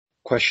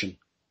Question.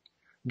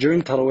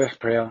 During Taraweeh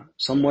prayer,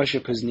 some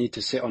worshippers need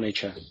to sit on a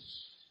chair.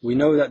 We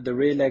know that the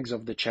rear legs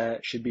of the chair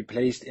should be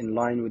placed in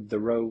line with the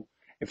row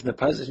if the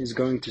person is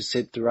going to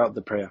sit throughout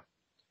the prayer.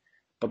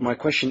 But my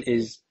question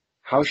is,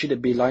 how should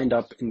it be lined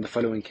up in the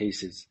following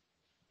cases?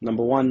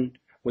 Number 1,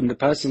 when the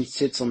person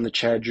sits on the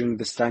chair during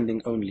the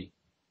standing only.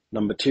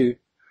 Number 2,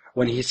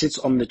 when he sits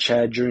on the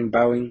chair during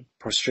bowing,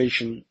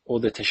 prostration, or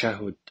the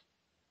tashahhud.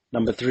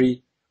 Number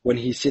 3, when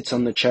he sits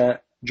on the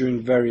chair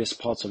during various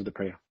parts of the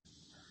prayer.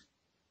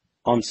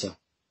 Answer.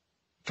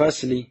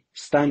 Firstly,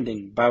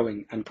 standing,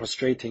 bowing, and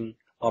prostrating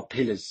are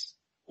pillars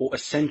or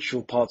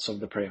essential parts of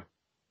the prayer.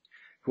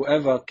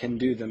 Whoever can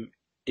do them,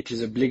 it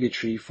is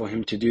obligatory for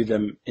him to do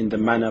them in the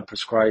manner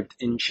prescribed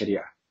in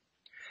Sharia.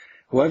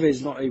 Whoever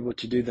is not able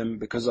to do them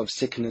because of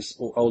sickness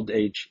or old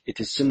age, it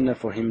is sunnah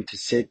for him to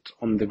sit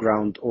on the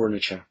ground or in a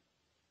chair.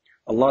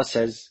 Allah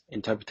says,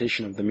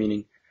 interpretation of the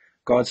meaning,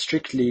 guard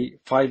strictly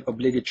 5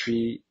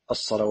 obligatory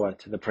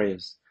as-salawat, the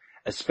prayers,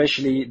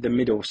 especially the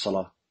middle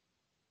salah,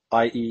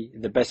 i.e.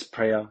 the best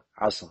prayer,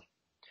 Asr,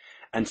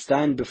 and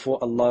stand before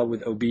Allah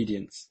with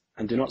obedience,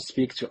 and do not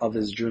speak to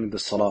others during the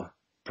salah,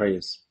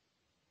 prayers.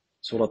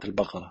 Surah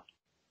Al-Baqarah.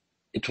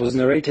 It was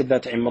narrated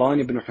that Imran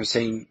ibn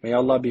Hussein, may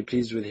Allah be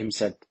pleased with him,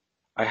 said,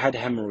 I had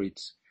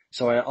hemorrhoids,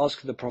 so I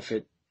asked the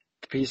Prophet,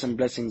 peace and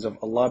blessings of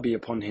Allah be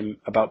upon him,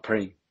 about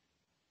praying.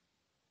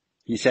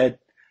 He said,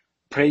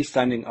 pray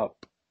standing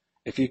up.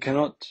 If you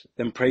cannot,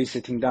 then pray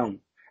sitting down.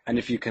 And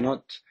if you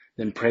cannot,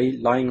 then pray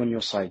lying on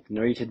your side.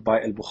 Narrated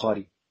by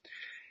Al-Bukhari.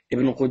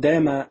 Ibn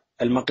Qudama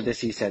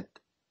al-Maqdisi said,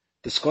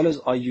 the scholars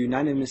are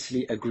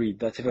unanimously agreed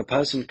that if a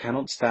person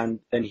cannot stand,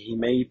 then he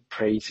may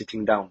pray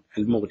sitting down.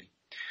 Al-Mughni.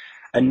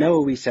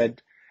 An-Nawawi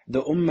said,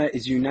 the Ummah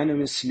is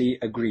unanimously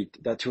agreed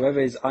that whoever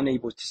is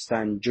unable to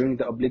stand during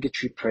the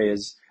obligatory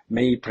prayers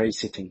may pray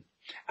sitting,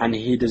 and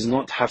he does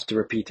not have to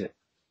repeat it.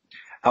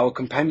 Our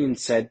companion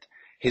said,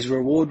 his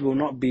reward will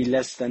not be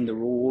less than the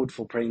reward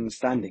for praying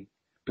standing,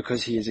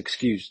 because he is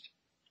excused.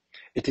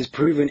 It is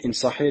proven in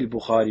Sahih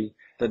al-Bukhari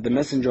that the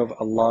Messenger of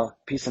Allah,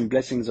 peace and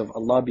blessings of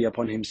Allah be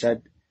upon him,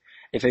 said,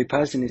 if a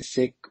person is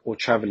sick or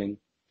traveling,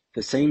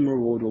 the same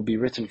reward will be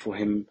written for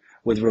him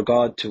with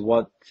regard to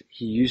what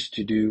he used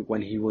to do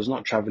when he was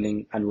not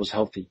traveling and was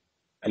healthy.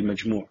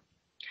 Al-Majmu'.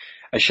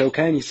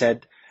 Ash-Shawkani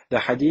said, the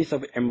hadith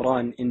of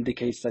Imran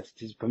indicates that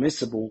it is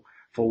permissible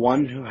for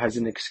one who has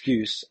an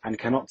excuse and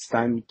cannot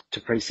stand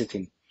to pray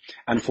sitting,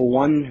 and for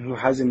one who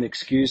has an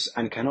excuse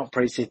and cannot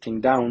pray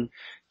sitting down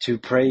to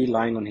pray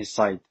lying on his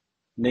side.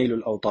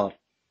 Nailul Awtar.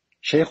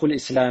 Shaykh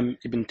al-Islam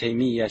Ibn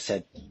Taymiyyah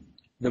said,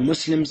 the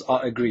Muslims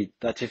are agreed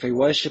that if a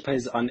worshipper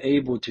is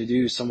unable to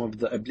do some of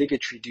the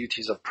obligatory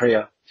duties of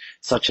prayer,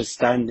 such as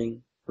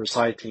standing,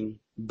 reciting,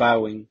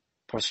 bowing,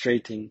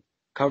 prostrating,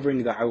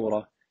 covering the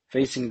awrah,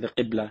 facing the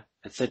qibla,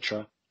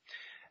 etc.,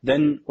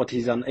 then what he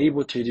is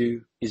unable to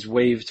do is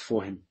waived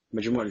for him.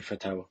 Majmu'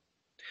 al-Fatawa.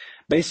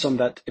 Based on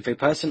that, if a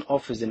person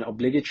offers an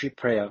obligatory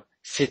prayer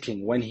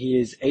sitting when he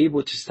is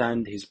able to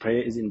stand, his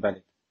prayer is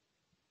invalid.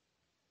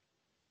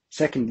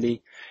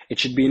 Secondly, it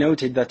should be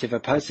noted that if a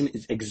person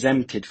is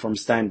exempted from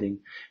standing,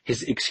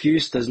 his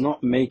excuse does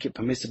not make it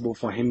permissible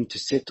for him to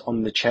sit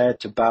on the chair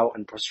to bow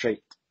and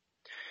prostrate.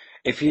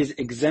 If he is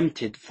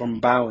exempted from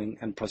bowing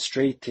and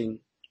prostrating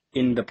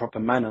in the proper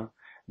manner,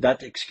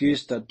 that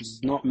excuse does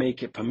not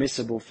make it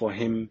permissible for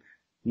him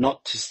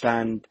not to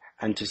stand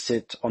and to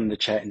sit on the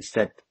chair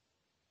instead.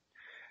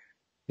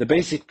 The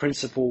basic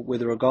principle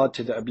with regard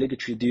to the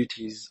obligatory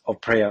duties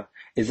of prayer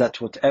is that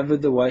whatever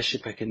the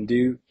worshipper can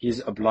do, he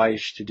is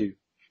obliged to do,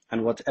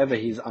 and whatever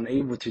he is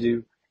unable to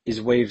do is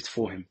waived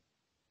for him.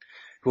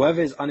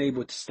 Whoever is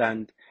unable to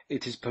stand,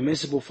 it is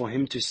permissible for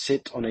him to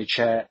sit on a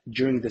chair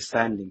during the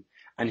standing,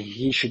 and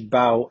he should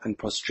bow and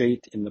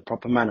prostrate in the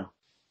proper manner.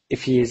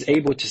 If he is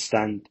able to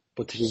stand,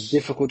 but it is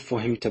difficult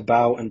for him to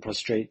bow and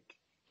prostrate,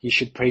 he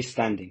should pray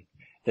standing,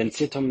 then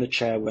sit on the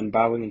chair when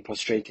bowing and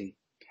prostrating,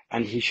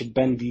 and he should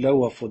bend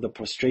lower for the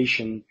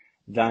prostration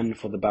than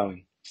for the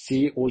bowing.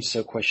 See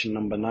also question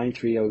number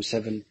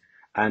 9307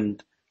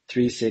 and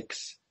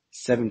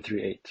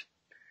 36738.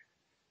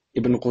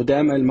 Ibn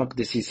Qudama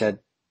al-Maqdisi said,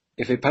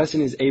 if a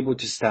person is able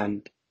to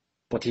stand,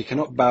 but he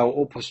cannot bow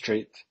or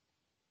prostrate,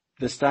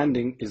 the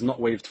standing is not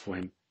waived for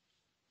him.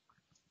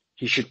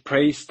 He should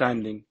pray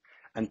standing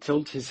and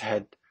tilt his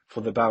head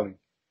for the bowing,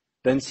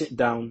 then sit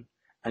down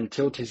and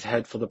tilt his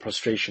head for the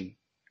prostration.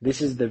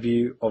 This is the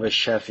view of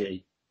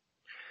Ash-Shafi'i.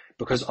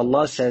 Because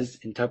Allah says,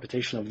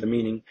 interpretation of the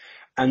meaning,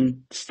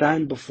 and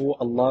stand before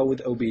Allah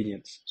with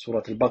obedience,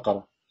 Surah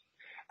Al-Baqarah.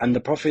 And the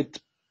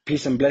Prophet,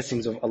 peace and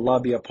blessings of Allah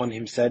be upon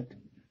him, said,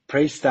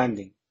 pray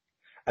standing.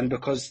 And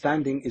because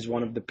standing is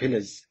one of the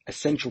pillars,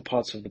 essential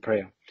parts of the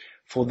prayer,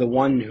 for the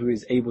one who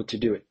is able to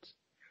do it,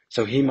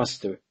 so he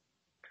must do it,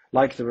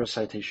 like the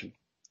recitation.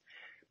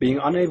 Being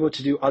unable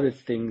to do other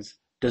things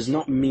does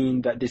not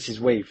mean that this is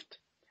waived,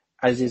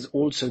 as is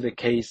also the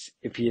case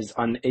if he is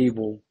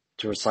unable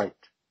to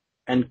recite.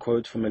 End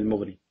quote from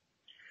Al-Mughni.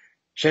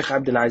 Sheikh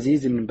Abdul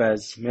Aziz ibn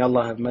Baz, may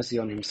Allah have mercy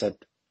on him, said,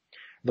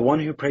 The one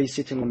who prays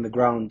sitting on the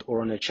ground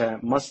or on a chair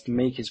must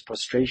make his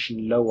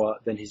prostration lower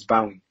than his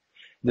bowing.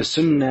 The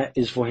Sunnah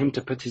is for him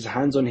to put his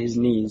hands on his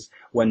knees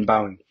when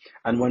bowing,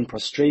 and when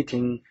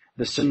prostrating,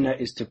 the Sunnah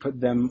is to put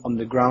them on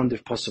the ground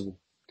if possible.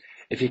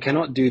 If he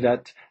cannot do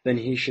that, then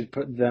he should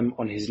put them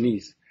on his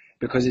knees,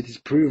 because it is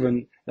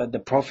proven that the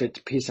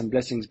Prophet, peace and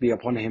blessings be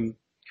upon him,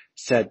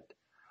 said,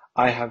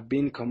 I have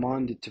been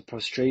commanded to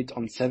prostrate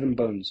on 7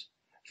 bones,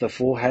 the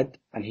forehead,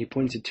 and he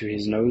pointed to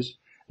his nose,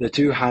 the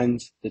 2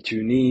 hands, the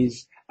 2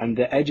 knees, and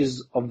the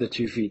edges of the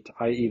 2 feet,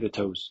 i.e. the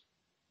toes.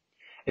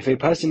 If a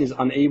person is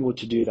unable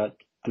to do that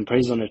and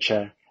prays on a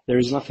chair, there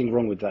is nothing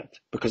wrong with that,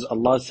 because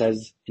Allah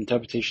says,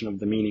 interpretation of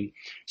the meaning,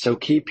 so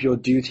keep your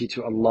duty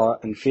to Allah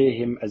and fear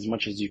Him as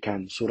much as you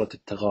can, Surah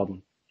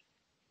Al-Taghabun.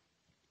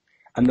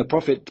 And the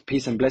Prophet,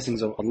 peace and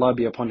blessings of Allah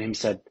be upon him,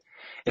 said,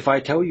 if I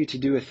tell you to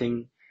do a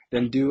thing,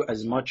 then do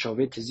as much of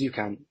it as you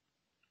can.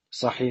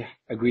 Sahih,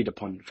 agreed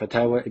upon,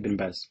 Fatawa Ibn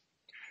Baz.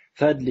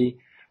 Thirdly,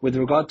 with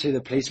regard to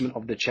the placement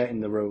of the chair in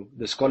the row,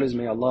 the scholars,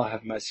 may Allah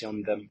have mercy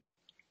on them,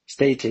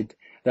 stated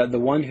that the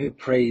one who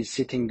prays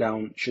sitting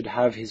down should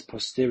have his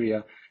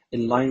posterior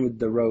in line with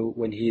the row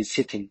when he is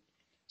sitting,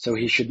 so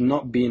he should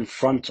not be in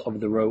front of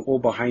the row or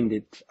behind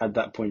it at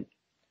that point,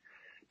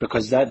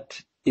 because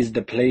that is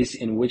the place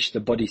in which the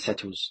body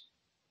settles.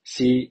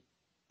 See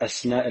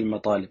Asna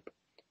al-Matalib,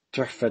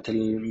 Tuhfat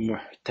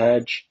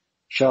al-Muhtaj,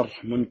 Sharh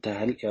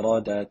Muntaha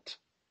al-Iradat.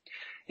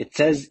 It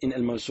says in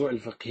Al-Mawsu'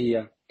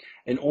 al-Fiqhiyya,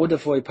 in order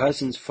for a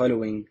person's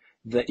following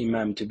the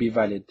Imam to be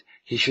valid,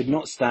 he should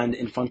not stand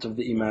in front of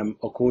the Imam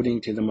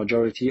according to the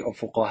majority of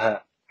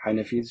Fuqaha,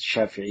 Hanafis,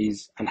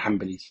 Shafi'is, and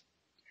Hanbalis.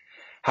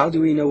 How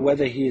do we know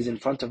whether he is in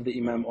front of the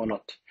Imam or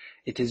not?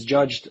 It is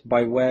judged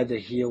by where the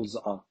heels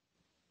are.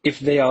 If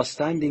they are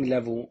standing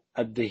level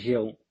at the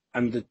heel,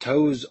 and the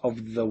toes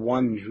of the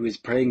one who is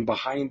praying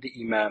behind the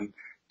Imam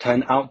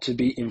turn out to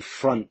be in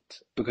front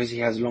because he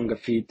has longer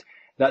feet,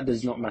 that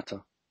does not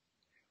matter.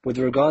 With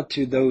regard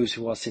to those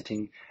who are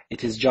sitting,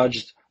 it is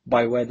judged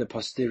by where the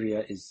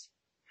posterior is.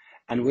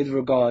 And with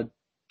regard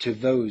to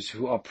those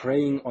who are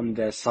praying on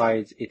their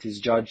sides, it is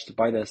judged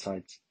by their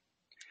sides.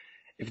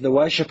 If the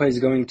worshipper is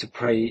going to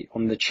pray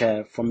on the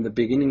chair from the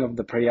beginning of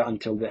the prayer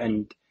until the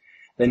end,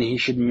 then he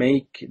should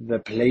make the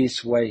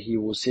place where he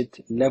will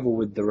sit level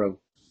with the row.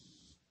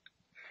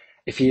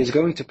 If he is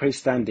going to pray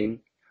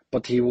standing,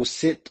 but he will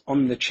sit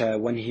on the chair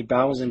when he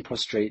bows and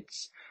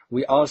prostrates,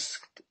 we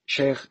asked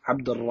Sheikh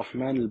Abdul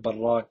Rahman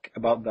al-Barrak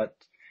about that,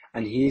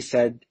 and he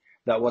said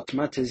that what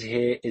matters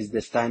here is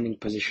the standing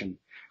position,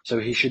 so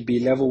he should be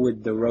level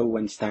with the row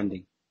when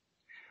standing.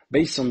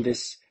 Based on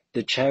this,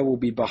 the chair will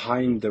be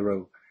behind the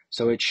row,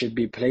 so it should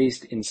be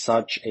placed in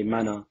such a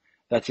manner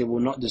that it will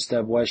not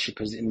disturb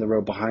worshippers in the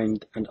row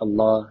behind, and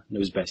Allah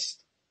knows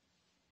best.